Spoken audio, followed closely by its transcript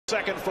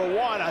Second for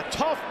one, a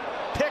tough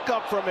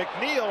pickup from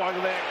McNeil.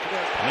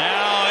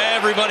 Now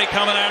everybody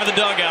coming out of the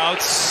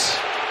dugouts.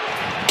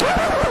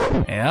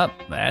 Yep,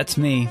 that's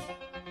me.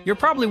 You're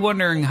probably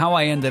wondering how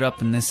I ended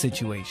up in this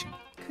situation.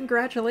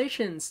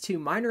 Congratulations to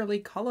minor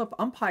league call-up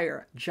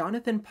umpire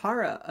Jonathan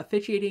Parra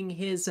officiating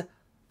his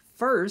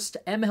first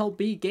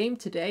MLB game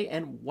today,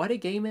 and what a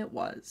game it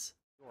was.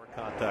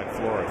 Contact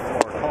floor,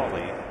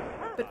 Hawley.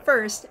 But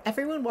first,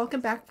 everyone welcome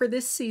back for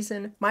this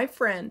season, my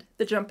friend,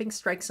 the Jumping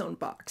Strike Zone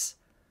box.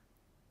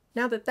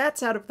 Now that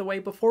that's out of the way,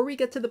 before we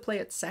get to the play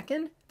at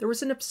second, there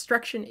was an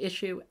obstruction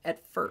issue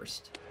at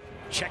first.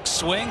 Check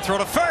swing, throw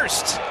to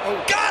first.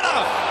 Oh, got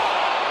him!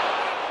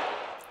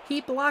 He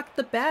blocked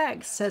the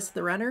bag, says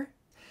the runner.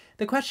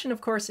 The question,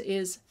 of course,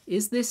 is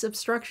this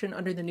obstruction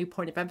under the new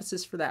point of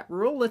emphasis for that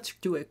rule? Let's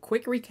do a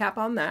quick recap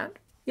on that.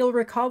 You'll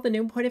recall the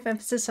new point of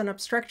emphasis on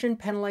obstruction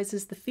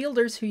penalizes the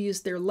fielders who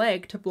use their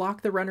leg to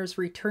block the runner's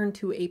return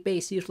to a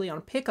base, usually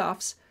on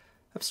pickoffs.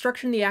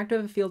 Obstruction, the act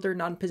of a fielder,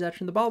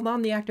 non-possession of the ball,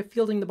 non the act of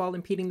fielding the ball,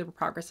 impeding the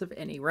progress of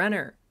any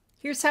runner.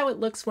 Here's how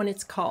it looks when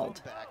it's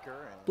called.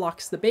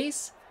 Blocks the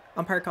base,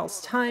 umpire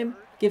calls time,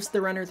 gives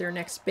the runner their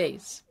next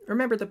base.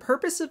 Remember, the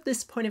purpose of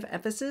this point of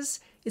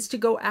emphasis is to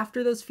go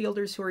after those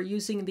fielders who are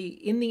using the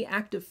in the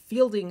act of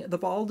fielding the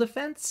ball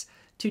defense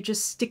to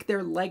just stick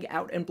their leg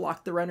out and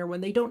block the runner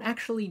when they don't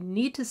actually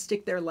need to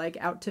stick their leg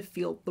out to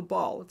field the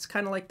ball. It's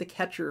kind of like the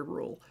catcher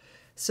rule.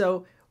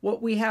 So what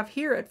we have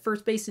here at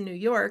first base in New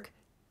York,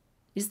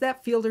 is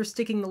that fielder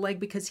sticking the leg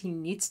because he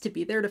needs to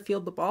be there to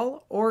field the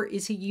ball, or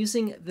is he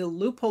using the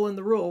loophole in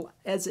the rule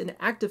as an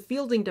active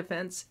fielding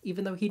defense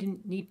even though he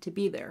didn't need to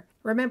be there?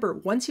 Remember,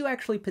 once you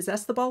actually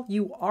possess the ball,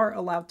 you are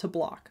allowed to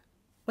block.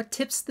 What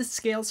tips the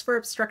scales for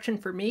obstruction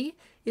for me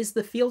is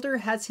the fielder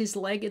has his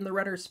leg in the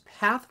runner's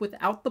path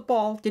without the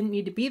ball, didn't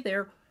need to be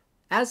there,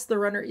 as the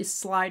runner is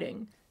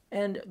sliding.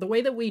 And the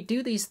way that we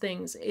do these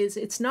things is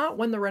it's not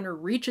when the runner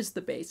reaches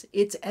the base,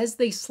 it's as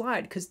they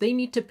slide, because they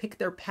need to pick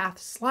their path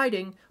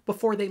sliding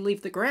before they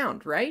leave the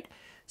ground, right?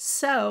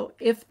 So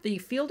if the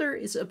fielder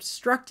is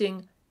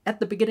obstructing at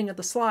the beginning of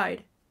the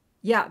slide,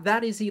 yeah,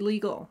 that is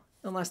illegal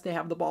unless they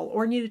have the ball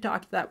or needed to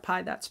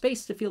occupy that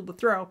space to field the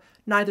throw,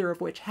 neither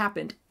of which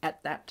happened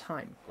at that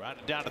time.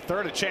 Grounded down to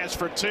third, a chance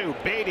for two.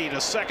 Beatty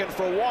to second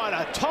for one.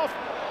 A tough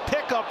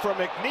pickup from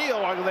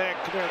McNeil.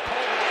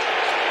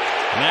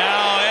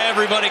 Now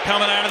everybody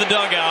coming out of the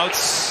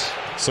dugouts.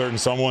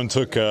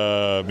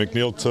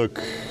 McNeil took,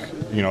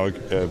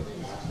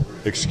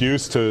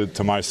 excuse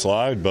to my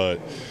slide, but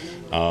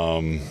I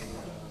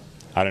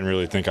didn't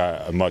really think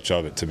much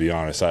of it, to be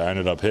honest. I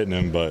ended up hitting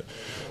him, but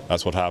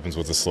that's what happens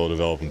with a slow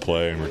developing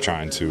play, and we're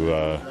trying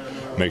to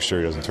make sure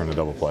he doesn't turn to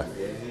double play.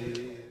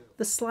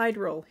 The slide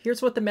rule.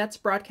 Here's what the Mets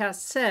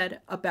broadcast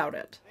said about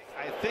it.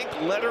 I think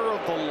letter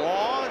of the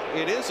law,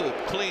 it is a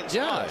clean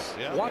slide.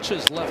 Yeah. Watch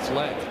his left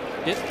leg.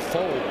 It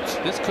folds.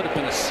 This could have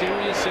been a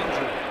serious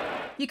injury.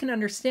 You can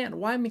understand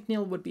why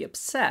McNeil would be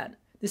upset.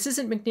 This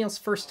isn't McNeil's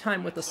first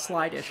time with a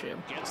slide issue.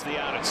 Gets the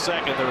out at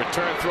second. The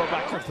return throw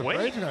back. The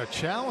Braves are going to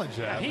challenge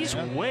that. He's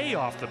way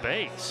off the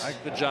base.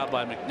 Good job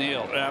by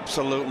McNeil.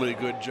 Absolutely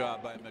good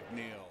job by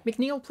McNeil.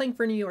 McNeil, playing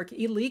for New York,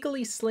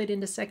 illegally slid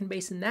into second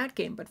base in that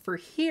game, but for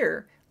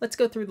here, let's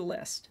go through the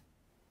list.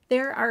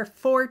 There are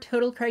 4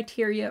 total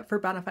criteria for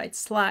bona fide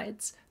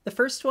slides. The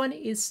first one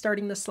is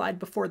starting the slide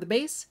before the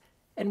base,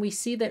 and we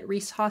see that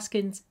Rhys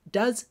Hoskins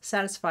does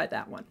satisfy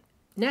that one.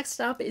 Next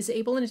up is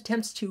able in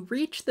attempts to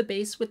reach the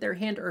base with their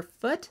hand or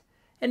foot,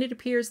 and it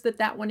appears that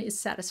that one is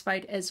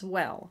satisfied as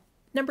well.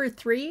 Number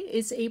 3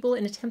 is able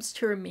in attempts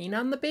to remain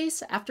on the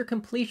base after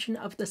completion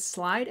of the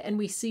slide, and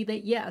we see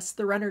that yes,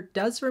 the runner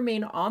does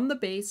remain on the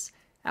base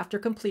after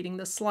completing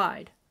the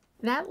slide.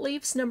 That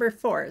leaves number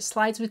 4,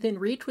 slides within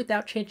reach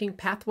without changing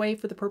pathway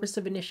for the purpose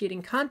of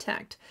initiating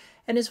contact.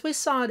 And as we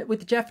saw it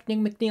with Jeff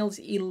McNeil's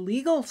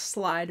illegal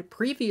slide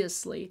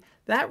previously,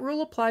 that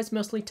rule applies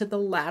mostly to the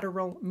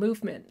lateral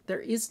movement. There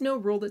is no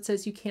rule that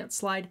says you can't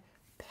slide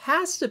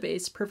past a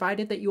base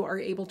provided that you are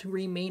able to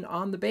remain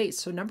on the base.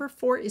 So number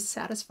 4 is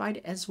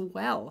satisfied as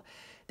well.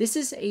 This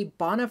is a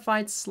bona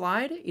fide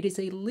slide. It is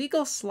a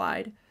legal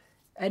slide.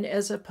 And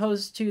as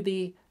opposed to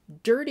the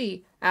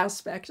dirty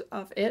aspect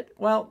of it,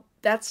 well,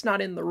 that's not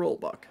in the rule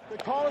book. The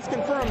call is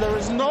confirmed. There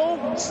is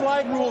no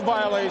slide rule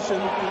violation.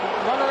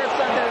 Runner at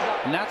second.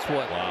 And that's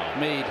what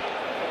made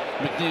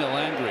McNeil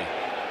angry.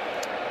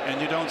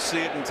 And you don't see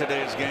it in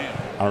today's game.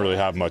 I don't really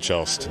have much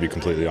else, to be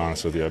completely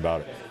honest with you,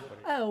 about it.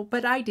 Oh,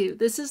 but I do.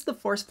 This is the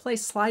force play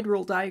slide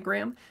rule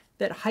diagram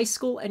that high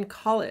school and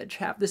college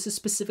have. This is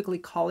specifically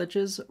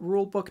college's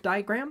rule book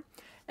diagram.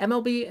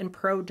 MLB and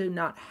Pro do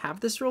not have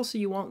this rule, so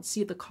you won't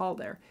see the call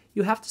there.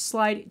 You have to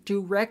slide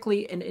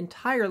directly and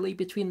entirely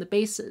between the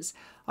bases.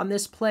 On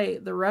this play,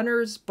 the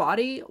runner's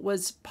body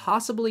was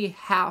possibly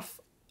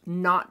half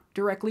not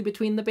directly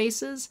between the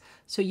bases,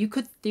 so you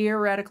could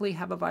theoretically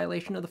have a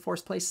violation of the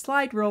force play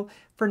slide rule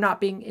for not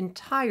being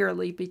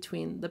entirely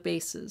between the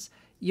bases.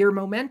 Your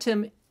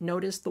momentum,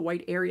 notice the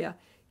white area,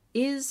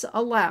 is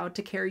allowed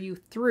to carry you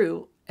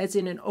through as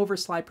in an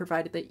overslide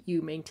provided that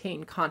you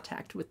maintain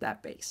contact with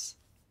that base.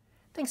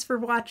 Thanks for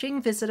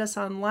watching. Visit us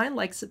online,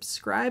 like,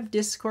 subscribe,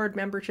 Discord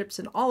memberships,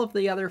 and all of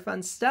the other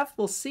fun stuff.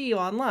 We'll see you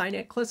online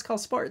at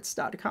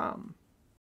closecallsports.com.